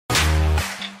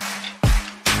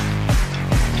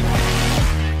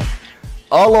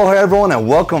Aloha everyone and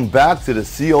welcome back to the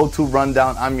CO2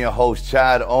 Rundown. I'm your host,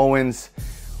 Chad Owens.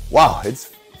 Wow,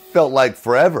 it's felt like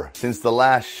forever since the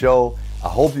last show. I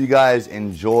hope you guys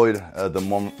enjoyed the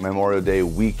Memorial Day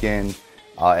weekend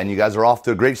and you guys are off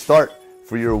to a great start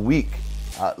for your week.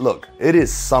 Look, it is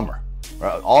summer.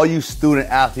 Right? All you student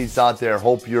athletes out there,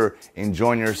 hope you're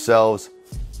enjoying yourselves,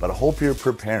 but I hope you're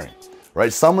preparing.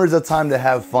 Right? Summer is a time to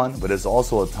have fun, but it's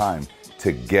also a time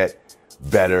to get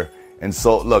better. And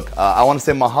so, look, I want to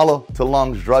say mahalo to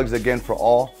Long's Drugs again for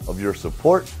all of your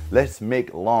support. Let's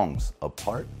make Long's a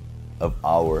part of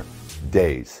our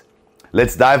days.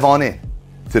 Let's dive on in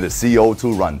to the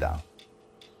CO2 Rundown.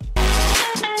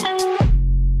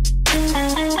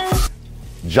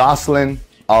 Jocelyn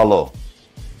Alo.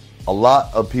 A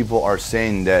lot of people are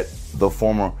saying that the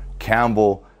former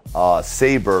Campbell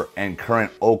Sabre and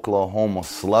current Oklahoma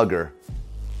Slugger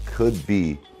could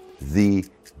be the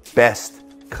best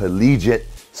collegiate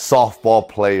softball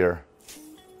player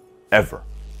ever.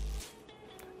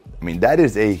 I mean, that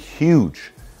is a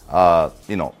huge, honor.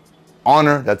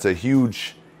 That's a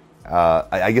huge,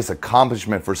 I guess,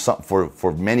 accomplishment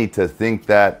for many to think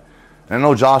that. And I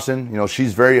know Jocelyn,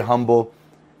 she's very humble,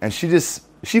 and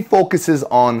she focuses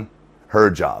on her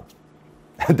job.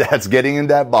 That's getting in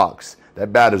that box,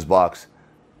 that batter's box,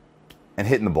 and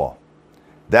hitting the ball.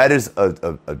 That is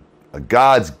a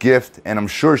God's gift, and I'm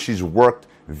sure she's worked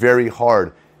very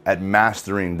hard at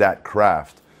mastering that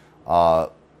craft.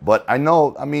 But I know,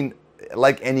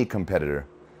 like any competitor,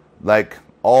 like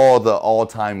all the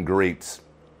all-time greats,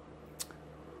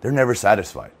 they're never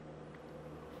satisfied.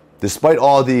 Despite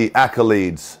all the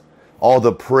accolades, all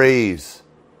the praise,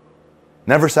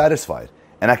 never satisfied.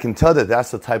 And I can tell that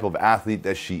that's the type of athlete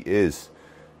that she is.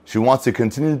 She wants to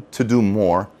continue to do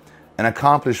more and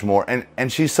accomplish more.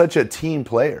 And she's such a team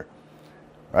player,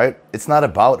 right? It's not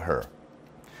about her.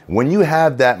 When you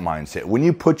have that mindset, when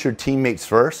you put your teammates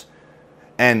first,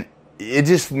 and it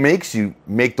just makes you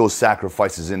make those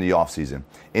sacrifices in the offseason,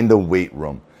 in the weight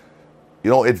room.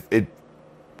 It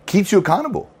keeps you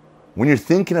accountable. When you're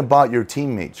thinking about your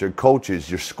teammates, your coaches,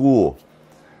 your school,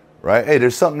 right? Hey,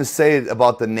 there's something to say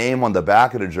about the name on the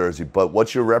back of the jersey, but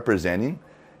what you're representing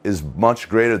is much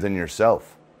greater than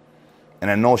yourself.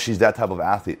 And I know she's that type of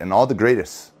athlete, and all the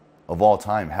greatest of all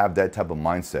time have that type of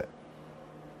mindset.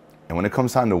 And when it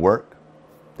comes time to work,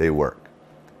 they work.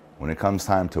 When it comes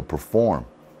time to perform,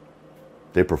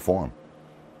 they perform.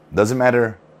 Doesn't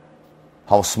matter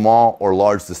how small or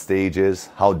large the stage is,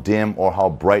 how dim or how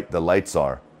bright the lights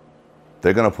are.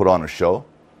 They're going to put on a show,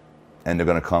 and they're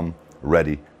going to come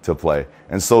ready to play.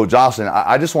 And so, Jocelyn,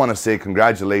 I just want to say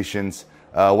congratulations.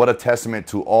 What a testament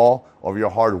to all of your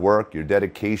hard work, your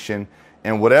dedication,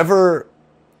 and whatever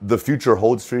the future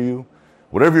holds for you,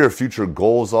 whatever your future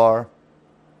goals are,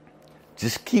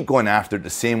 just keep going after it the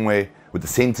same way, with the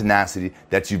same tenacity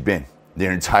that you've been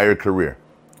their entire career,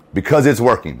 because it's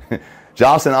working.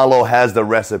 Jocelyn Alo has the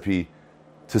recipe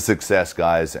to success,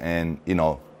 guys, and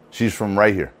she's from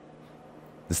right here,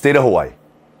 the state of Hawaii.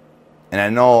 And I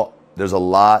know there's a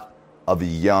lot of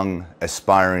young,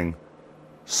 aspiring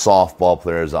softball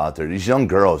players out there, these young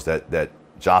girls that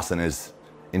Jocelyn is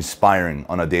inspiring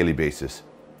on a daily basis.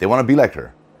 They want to be like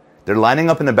her. They're lining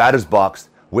up in the batter's box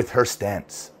with her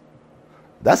stance.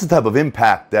 That's the type of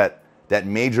impact that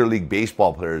Major League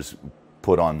Baseball players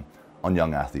put on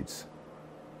young athletes.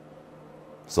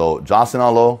 So, Jocelyn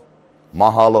Alo,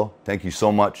 mahalo, thank you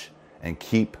so much, and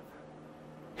keep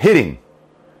hitting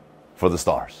for the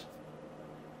stars.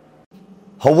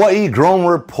 Hawaii Grown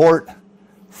Report,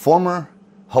 former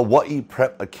Hawaii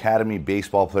Prep Academy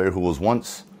baseball player who was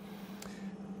once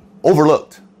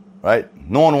overlooked, right?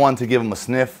 No one wanted to give him a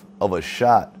sniff of a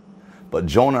shot, but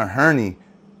Jonah Herney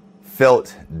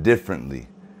felt differently,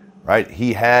 right?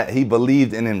 He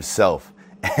believed in himself,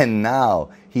 and now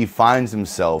he finds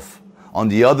himself on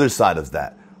the other side of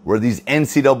that, where these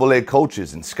NCAA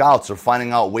coaches and scouts are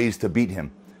finding out ways to beat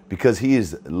him, because he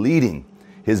is leading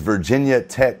his Virginia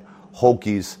Tech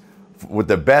Hokies with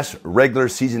the best regular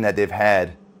season that they've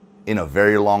had in a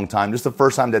very long time. This is the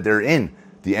first time that they're in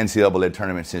the NCAA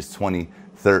tournament since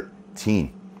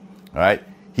 2013. All right,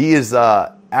 he is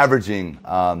averaging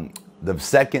the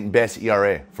second best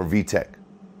ERA for VTech,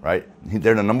 right?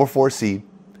 They're the number 4 seed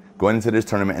going into this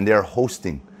tournament, and they're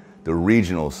hosting the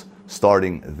regionals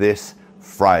starting this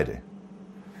Friday.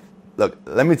 Look,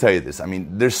 let me tell you this.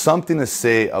 There's something to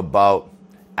say about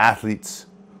athletes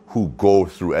who go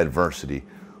through adversity,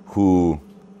 who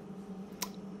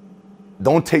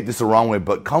don't take this the wrong way,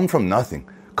 but come from nothing,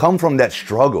 come from that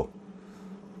struggle.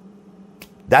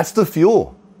 That's the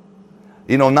fuel.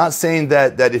 Not saying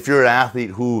that if you're an athlete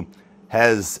who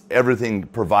has everything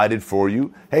provided for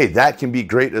you, hey, that can be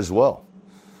great as well.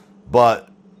 But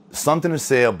something to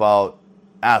say about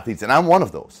athletes, and I'm one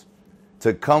of those,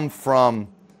 to come from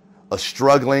a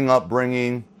struggling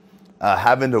upbringing,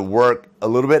 having to work a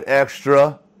little bit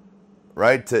extra,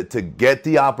 right, to get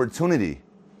the opportunity,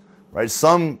 right?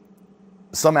 Some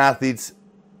athletes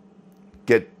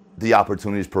get the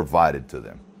opportunities provided to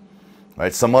them,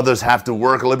 right? Some others have to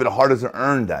work a little bit harder to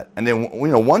earn that. And then,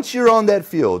 once you're on that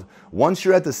field, once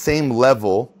you're at the same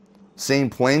level, same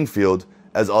playing field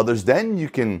as others, then you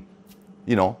can,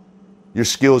 your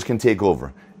skills can take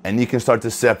over and you can start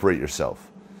to separate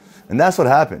yourself. And that's what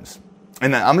happens.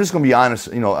 And I'm just going to be honest,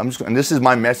 and this is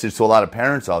my message to a lot of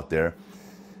parents out there.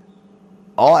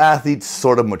 All athletes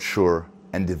sort of mature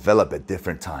and develop at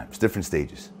different times, different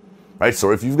stages, right?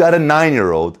 So if you've got a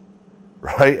 9-year-old,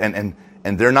 right, and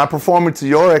they're not performing to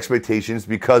your expectations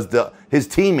because his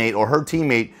teammate or her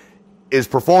teammate is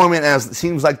performing as it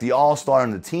seems like the all-star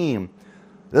on the team,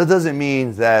 that doesn't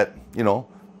mean that,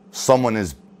 someone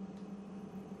is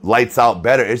lights out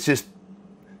better. It's just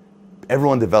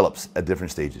everyone develops at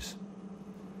different stages.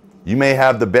 You may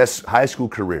have the best high school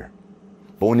career,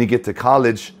 but when you get to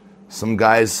college, some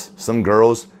guys, some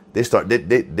girls,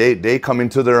 they come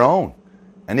into their own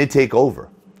and they take over.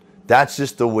 That's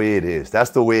just the way it is.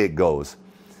 That's the way it goes.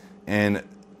 And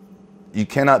you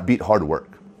cannot beat hard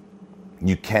work.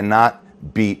 You cannot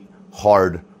beat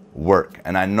hard work.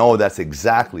 And I know that's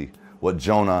exactly what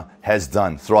Jonah has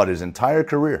done throughout his entire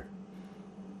career.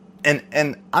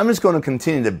 And I'm just going to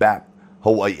continue to back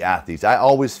Hawaii athletes. I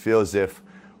always feel as if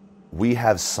we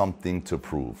have something to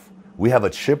prove. We have a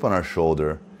chip on our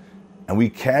shoulder, and we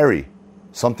carry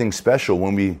something special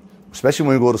especially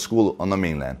when we go to school on the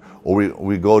mainland, or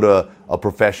we go to a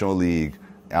professional league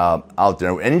out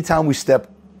there. Anytime we step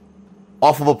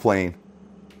off of a plane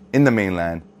in the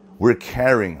mainland, we're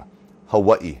carrying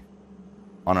Hawaii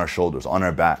on our shoulders, on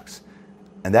our backs.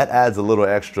 And that adds a little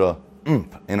extra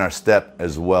oomph in our step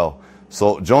as well.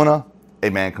 So Jonah, hey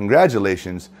man,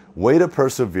 congratulations. Way to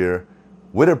persevere.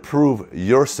 Way to prove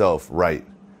yourself right.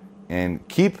 And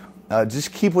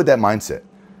just keep with that mindset.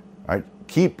 Right?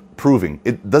 Keep proving.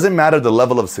 It doesn't matter the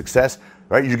level of success,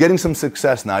 right? You're getting some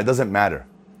success now. It doesn't matter.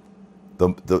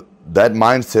 That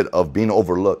mindset of being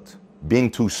overlooked, being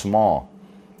too small,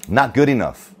 not good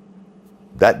enough,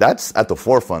 that's at the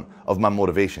forefront of my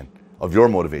motivation, of your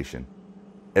motivation,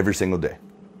 every single day.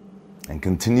 And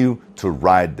continue to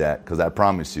ride that, because I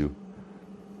promise you,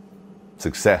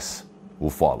 success will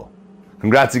follow.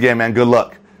 Congrats again, man. Good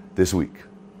luck this week.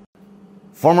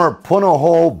 Former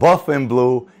Punahou Buff and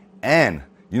Blue and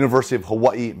University of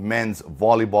Hawaii men's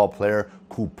volleyball player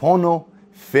Kupono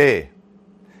Fe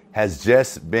has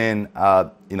just been,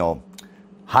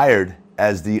 hired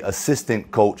as the assistant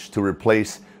coach to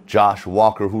replace Josh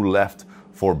Walker, who left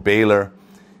for Baylor.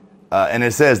 And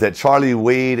it says that Charlie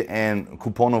Wade and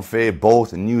Kupono Fe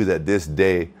both knew that this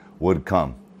day would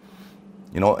come.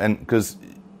 And because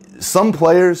some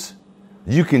players,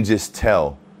 you can just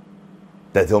tell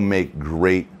that they'll make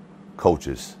great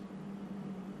coaches.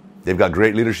 They've got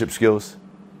great leadership skills.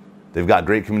 They've got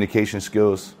great communication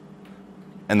skills.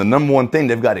 And the number one thing,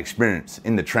 they've got experience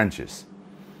in the trenches.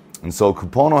 And so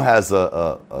Kupono has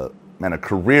a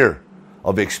career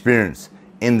of experience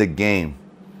in the game.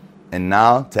 And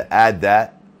now to add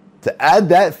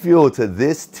that fuel to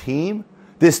this team,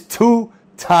 this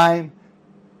 2-time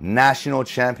national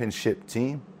championship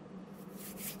team.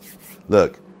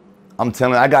 Look, I'm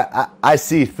telling you, I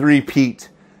see three-peat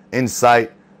in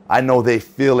sight. I know they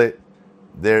feel it.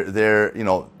 They're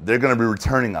going to be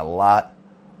returning a lot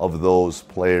of those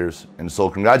players. And so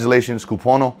congratulations,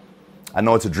 Kupono. I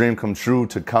know it's a dream come true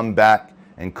to come back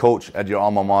and coach at your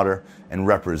alma mater and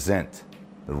represent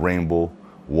the Rainbow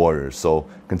Warriors. So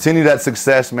continue that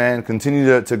success, man.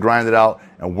 Continue to grind it out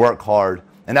and work hard.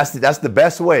 And that's the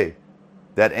best way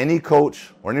that any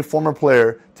coach or any former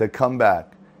player to come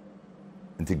back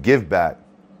and to give back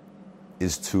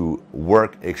is to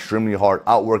work extremely hard,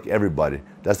 outwork everybody.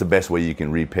 That's the best way you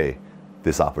can repay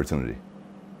this opportunity.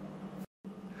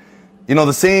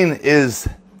 The saying is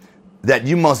that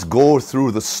you must go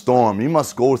through the storm. You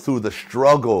must go through the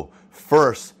struggle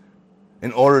first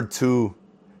in order to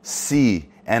see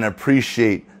and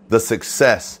appreciate the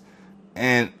success.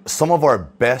 And some of our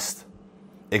best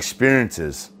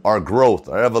experiences, our growth,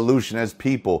 our evolution as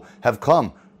people have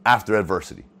come after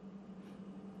adversity.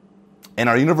 And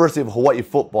our University of Hawaii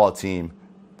football team,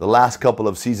 the last couple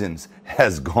of seasons,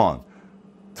 has gone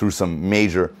through some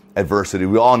major adversity.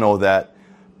 We all know that.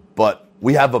 But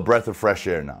we have a breath of fresh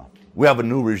air now. We have a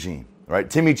new regime, right?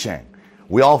 Timmy Chang.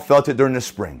 We all felt it during the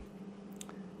spring.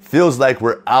 feels like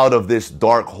we're out of this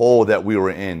dark hole that we were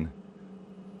in.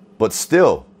 But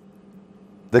still,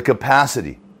 the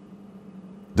capacity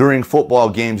during football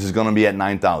games is going to be at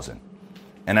 9,000.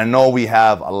 And I know we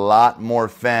have a lot more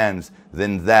fans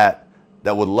than that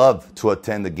would love to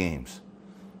attend the games.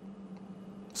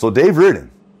 So Dave Reardon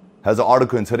has an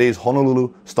article in today's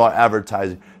Honolulu Star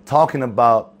Advertising talking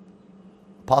about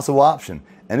possible option.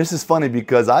 And this is funny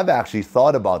because I've actually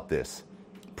thought about this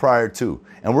prior to.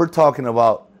 And we're talking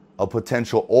about a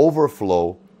potential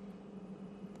overflow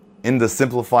in the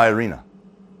Simplify Arena.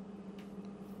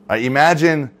 Right,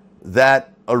 imagine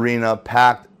that arena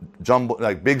packed, jumbo,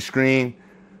 like big screen,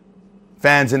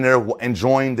 fans in there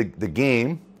enjoying the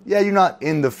game. Yeah, you're not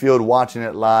in the field watching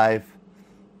it live,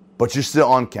 but you're still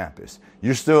on campus.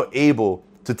 You're still able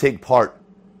to take part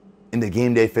in the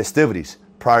game day festivities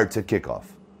prior to kickoff.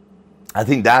 I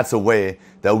think that's a way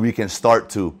that we can start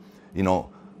to,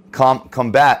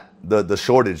 combat the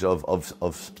shortage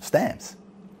of stands.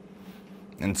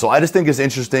 And so I just think it's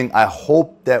interesting. I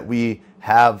hope that we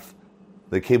have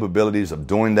the capabilities of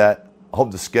doing that. I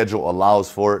hope the schedule allows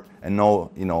for it,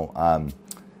 and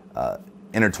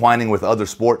intertwining with other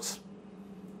sports.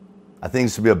 I think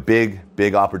this should be a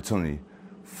big opportunity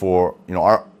for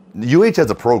our UH as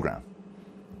a program,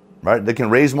 right? They can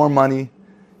raise more money,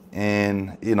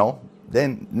 and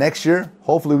then next year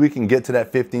hopefully we can get to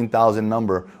that 15,000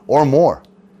 number or more,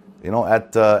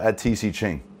 at TC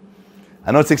Ching.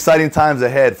 I know it's exciting times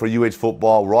ahead for UH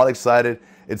football. We're all excited.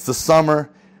 It's the summer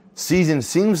season.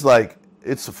 Seems like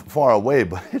it's far away,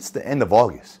 but it's the end of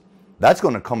August. That's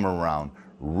going to come around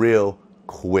real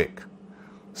quick.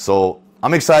 So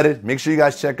I'm excited. Make sure you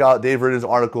guys check out Dave Reardon's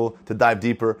article to dive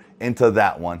deeper into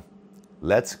that one.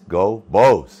 Let's go,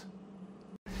 Bows.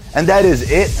 And that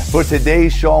is it for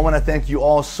today's show. I want to thank you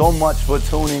all so much for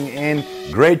tuning in.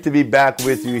 Great to be back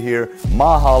with you here.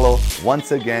 Mahalo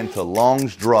once again to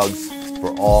Long's Drugs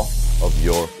for all of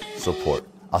your support.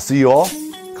 I'll see you all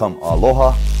come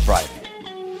Aloha Friday.